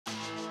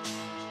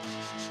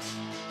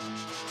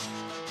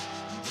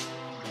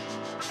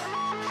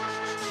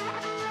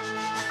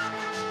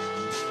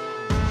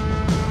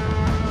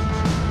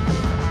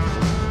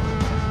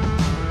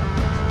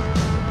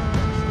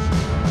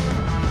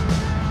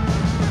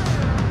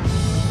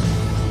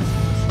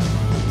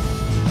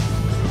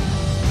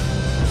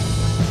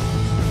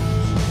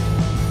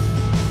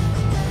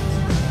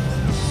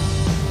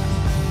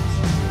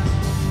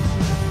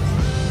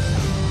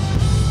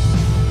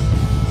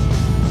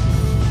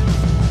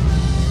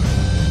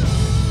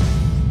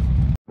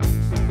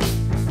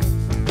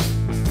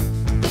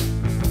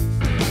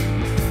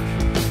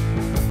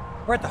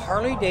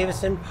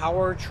Harley-Davidson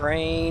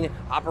powertrain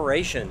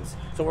operations.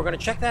 So we're going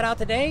to check that out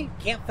today.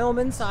 Can't film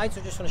inside,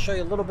 so just going to show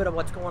you a little bit of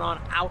what's going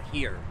on out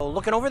here. So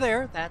looking over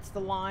there, that's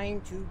the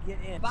line to get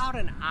in. About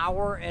an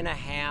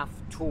hour-and-a-half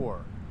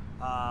tour.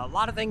 A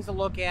lot of things to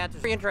look at.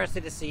 Very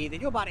interested to see. They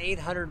do about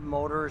 800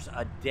 motors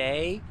a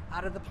day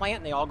out of the plant,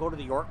 and they all go to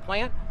the York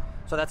plant.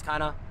 So that's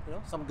kind of, you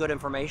know, some good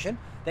information.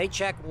 They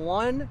check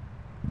one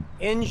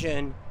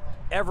engine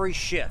every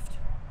shift.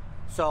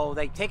 So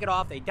they take it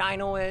off, they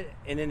dyno it,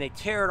 and then they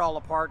tear it all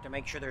apart to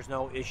make sure there's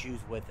no issues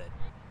with it.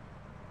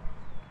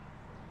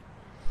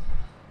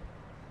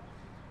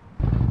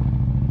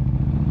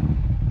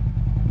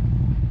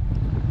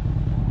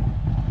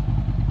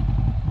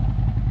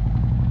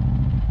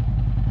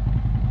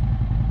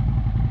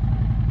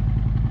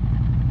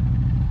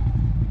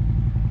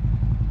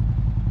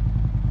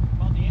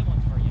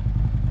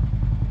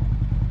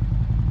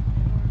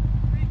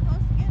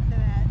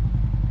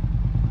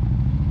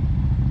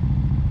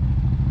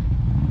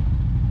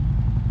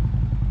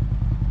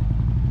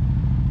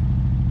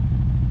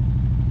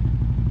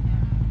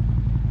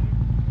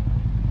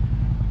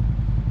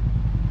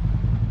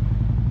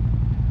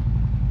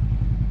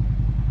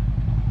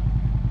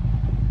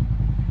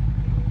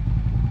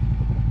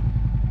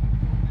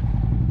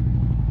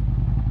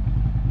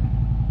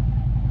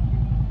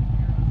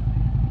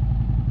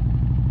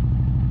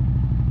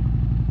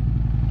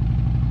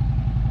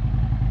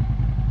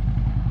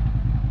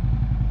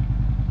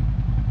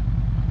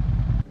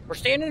 We're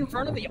standing in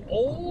front of the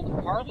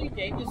old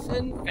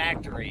Harley-Davidson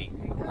factory.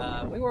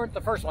 We weren't the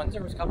first ones,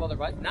 there was a couple other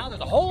bikes. Now there's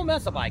a whole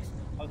mess of bikes.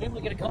 I was able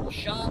to get a couple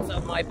shots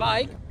of my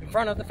bike in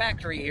front of the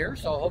factory here,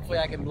 so hopefully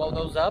I can blow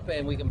those up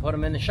and we can put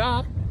them in the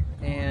shop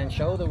and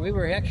show that we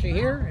were actually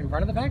here in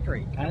front of the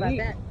factory. How about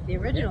that? The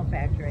original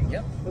factory.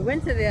 Yep. We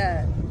went to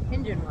the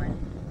engine one.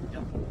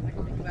 Yep. What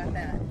do you think about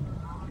that?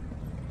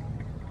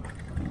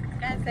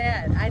 That's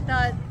sad. I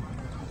thought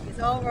it's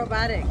all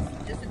robotics.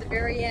 Just at the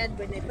very end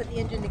when they put the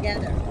engine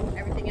together.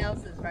 Everything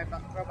else is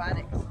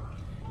robotics.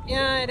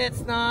 Yeah, and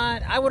it's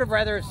not. I would have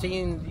rather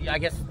seen, I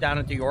guess, down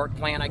at the York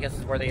plant, I guess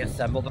is where they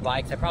assemble the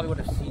bikes. I probably would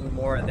have seen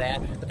more of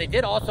that. But they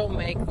did also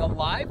make the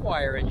live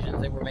wire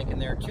engines they were making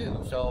there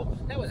too. So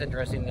that was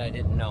interesting that I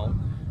didn't know.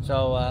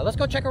 So let's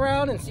go check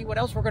around and see what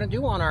else we're going to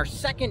do on our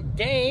second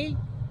day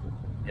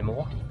in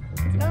Milwaukee.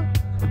 Let's go.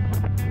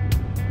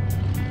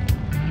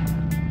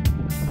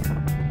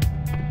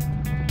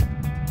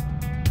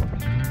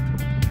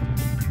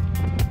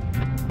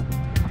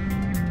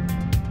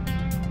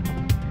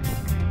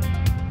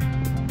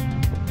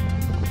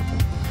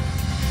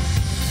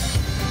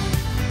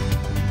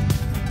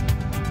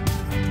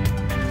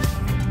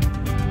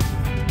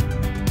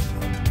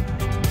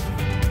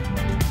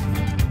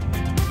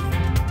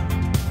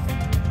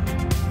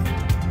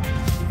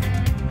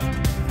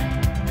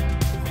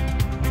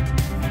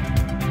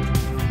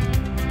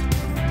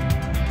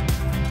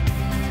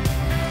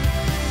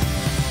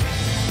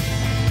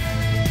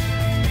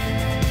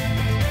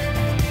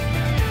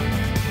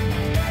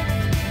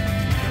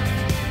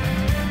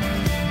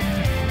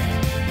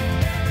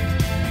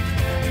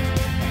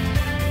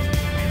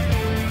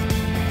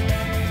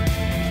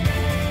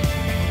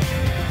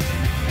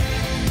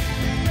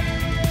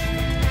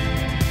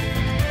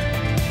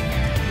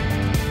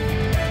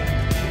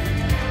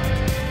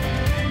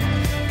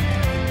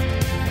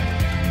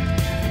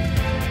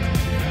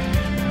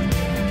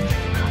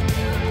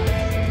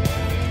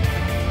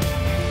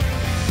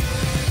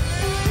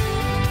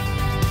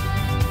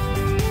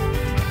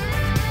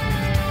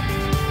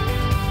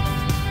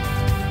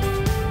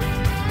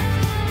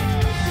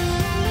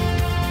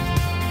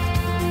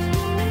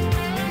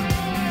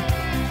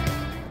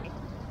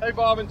 Hey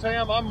Bob and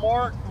Tam, I'm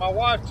Mark, my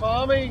wife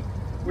Tommy.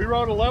 We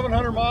rode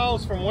 1,100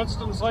 miles from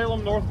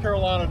Winston-Salem, North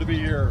Carolina to be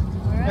here.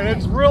 Right. And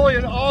it's really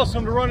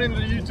awesome to run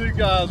into you two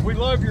guys. We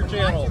love your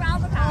channel.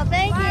 Oh,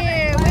 thank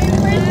you. We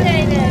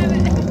appreciate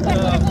it.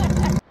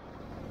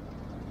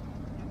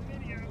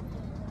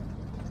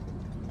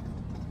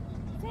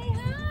 Say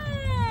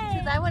hi.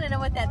 Because I want to know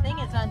what that thing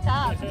is on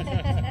top.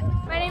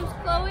 My name's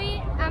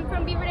Chloe. I'm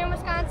from Beaver Dam,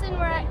 Wisconsin.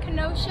 We're at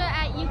Kenosha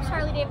at Ukes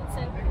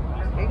Harley-Davidson.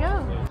 There you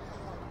go.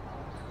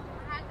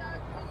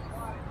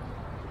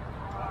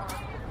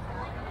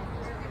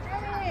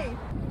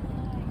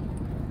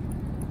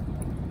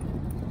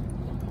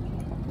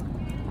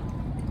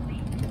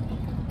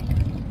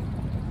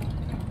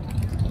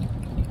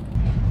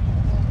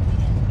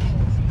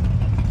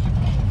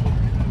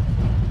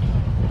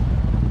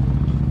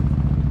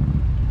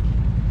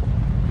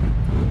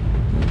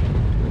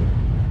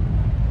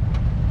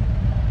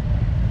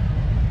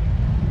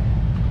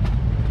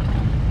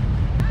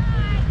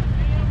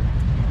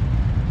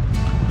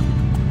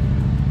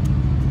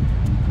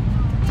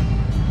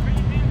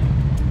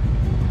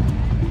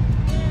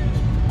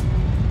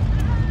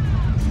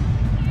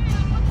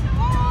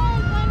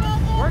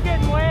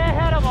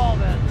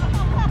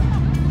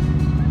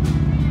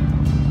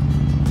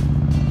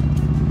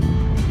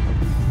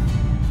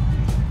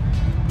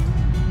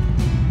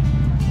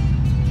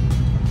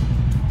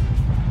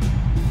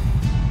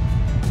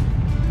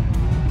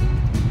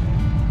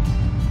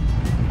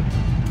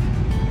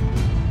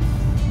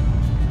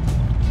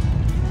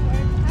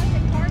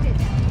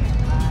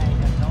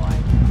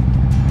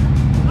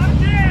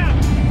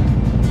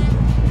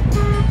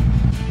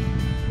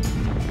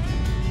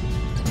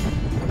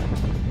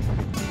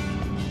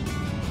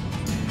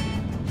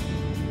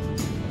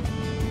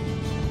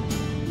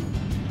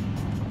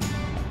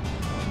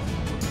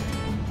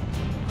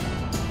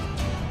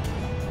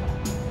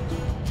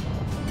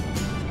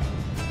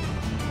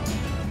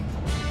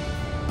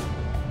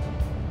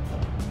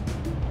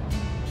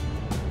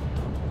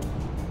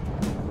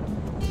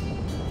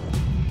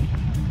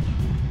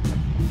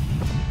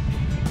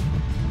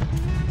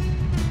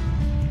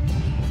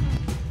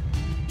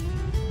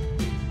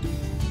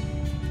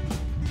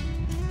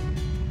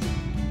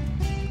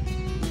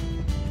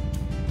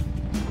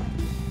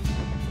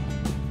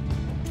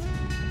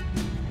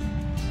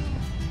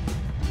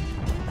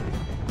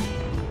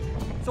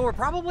 So we're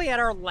probably at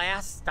our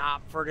last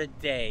stop for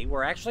today.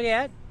 We're actually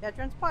at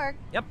Veterans Park.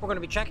 Yep, we're going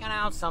to be checking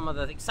out some of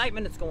the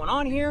excitement that's going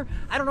on here.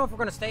 I don't know if we're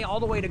going to stay all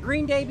the way to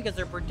Green Day because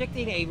they're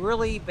predicting a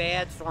really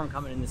bad storm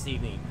coming in this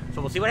evening.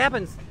 So we'll see what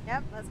happens.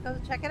 Yep, let's go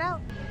check it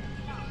out.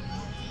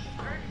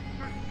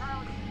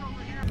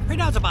 Right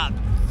now it's about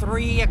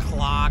 3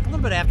 o'clock, a little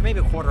bit after, maybe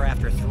a quarter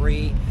after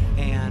 3.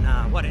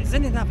 And what has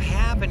ended up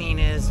happening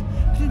is,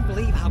 I didn't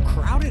believe how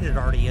crowded it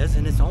already is,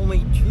 and it's only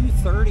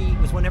 2:30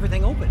 was when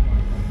everything opened.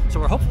 So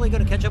we're hopefully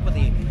going to catch up with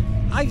the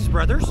Ives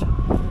brothers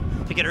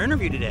to get our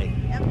interview today.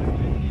 Yep.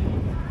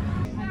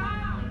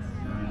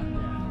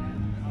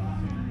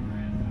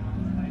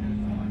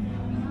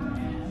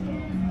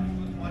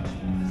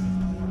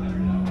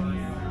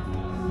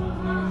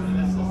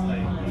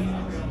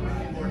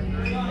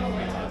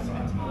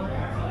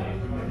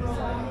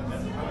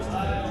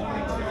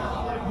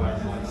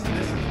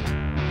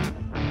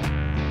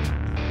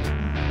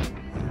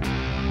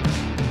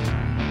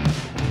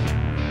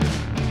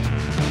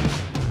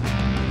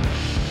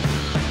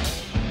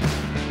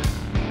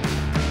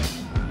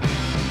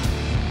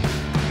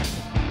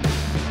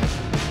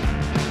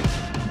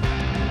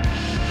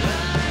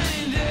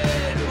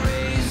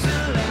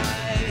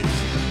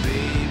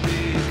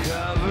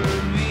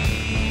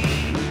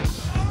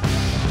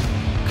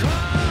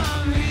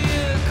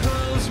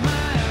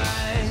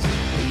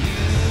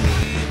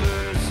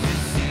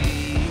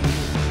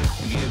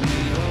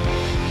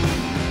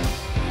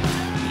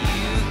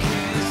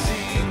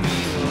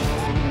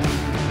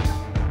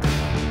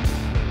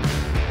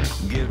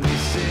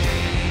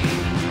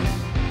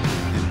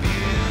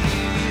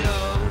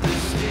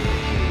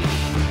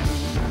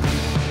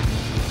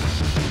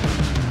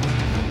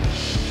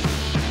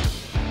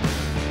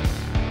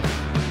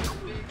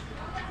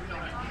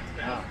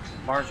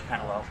 Bars are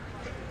kind of low.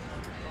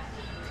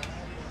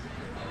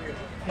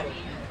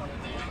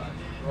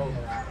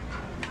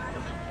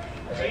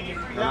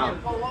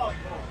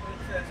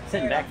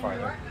 Sitting back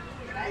farther.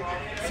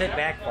 Sit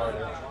back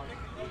farther.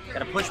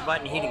 Got a push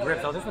button heated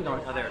grips. Oh, this one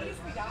don't. Oh, there it is.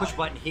 Push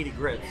button heated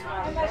grips.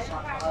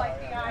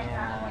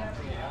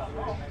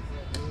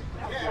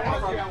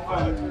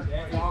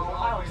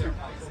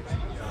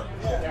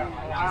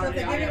 So if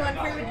they give you one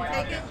free, would you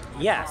take it?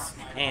 Yes,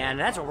 and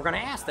that's what we're going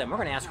to ask them. We're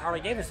going to ask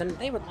Harley-Davidson if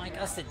they would like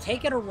us to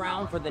take it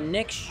around for the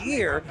next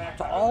year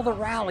to all the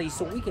rallies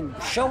so we can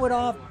show it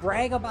off,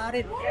 brag about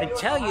it, and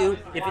tell you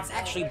if it's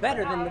actually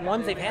better than the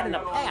ones they've had in the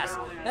past.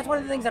 That's one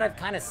of the things that I've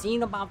kind of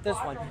seen about this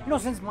one. You know,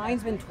 since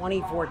mine's been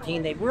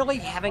 2014, they really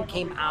haven't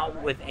came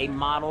out with a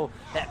model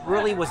that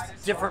really was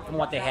different from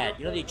what they had.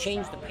 You know, they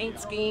changed the paint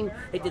scheme,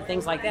 they did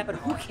things like that, but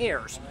who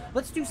cares?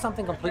 Let's do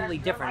something completely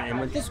different. And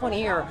with this one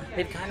here,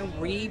 they've kind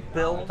of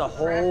rebuilt the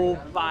whole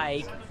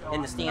bike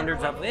and the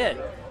standards of it.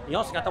 You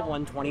also got the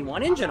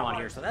 121 engine on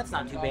here, so that's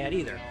not too bad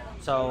either.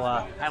 So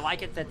I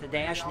like it that the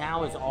dash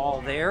now is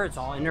all there. It's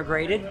all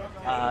integrated.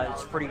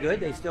 It's pretty good.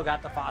 They still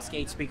got the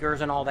Fosgate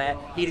speakers and all that.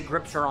 Heated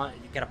grips are on.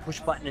 You got a push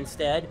button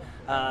instead.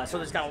 So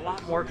there's got a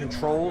lot more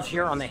controls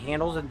here on the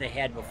handles than they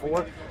had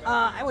before.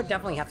 I would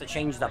definitely have to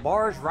change the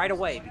bars right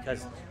away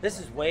because this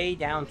is way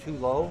down too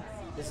low.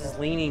 This is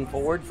leaning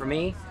forward for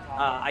me.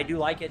 I do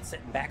like it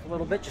sitting back a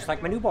little bit, just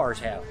like my new bars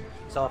have.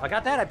 So if I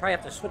got that, I'd probably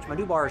have to switch my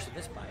new bars to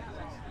this bike.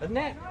 Other than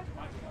that,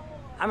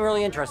 I'm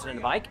really interested in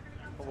the bike.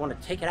 I want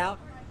to take it out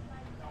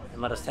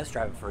and let us test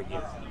drive it for a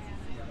year.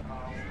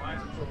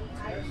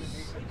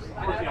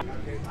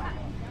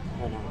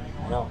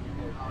 No.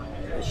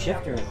 The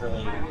shifter is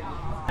really,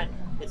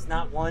 it's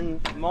not one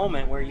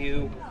moment where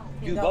you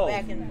do go both.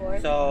 Back and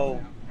forth.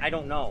 So I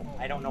don't know.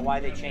 I don't know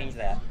why they changed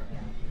that.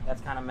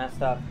 That's kind of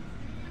messed up.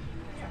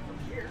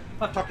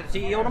 I'll talk to the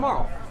CEO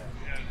tomorrow.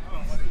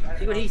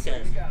 See what he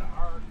says.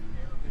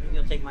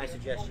 He'll take my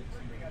suggestions.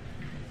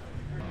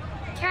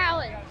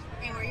 Callan,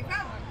 And where are you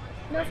from?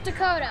 North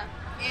Dakota,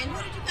 And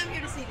who did you come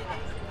here to see today?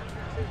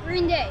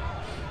 Green Day.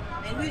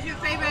 And who's your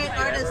favorite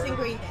artist in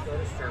Green Day? Go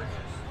to Sturgis.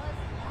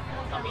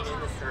 Coming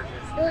into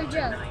Sturgis. Billy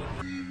Joe. tonight.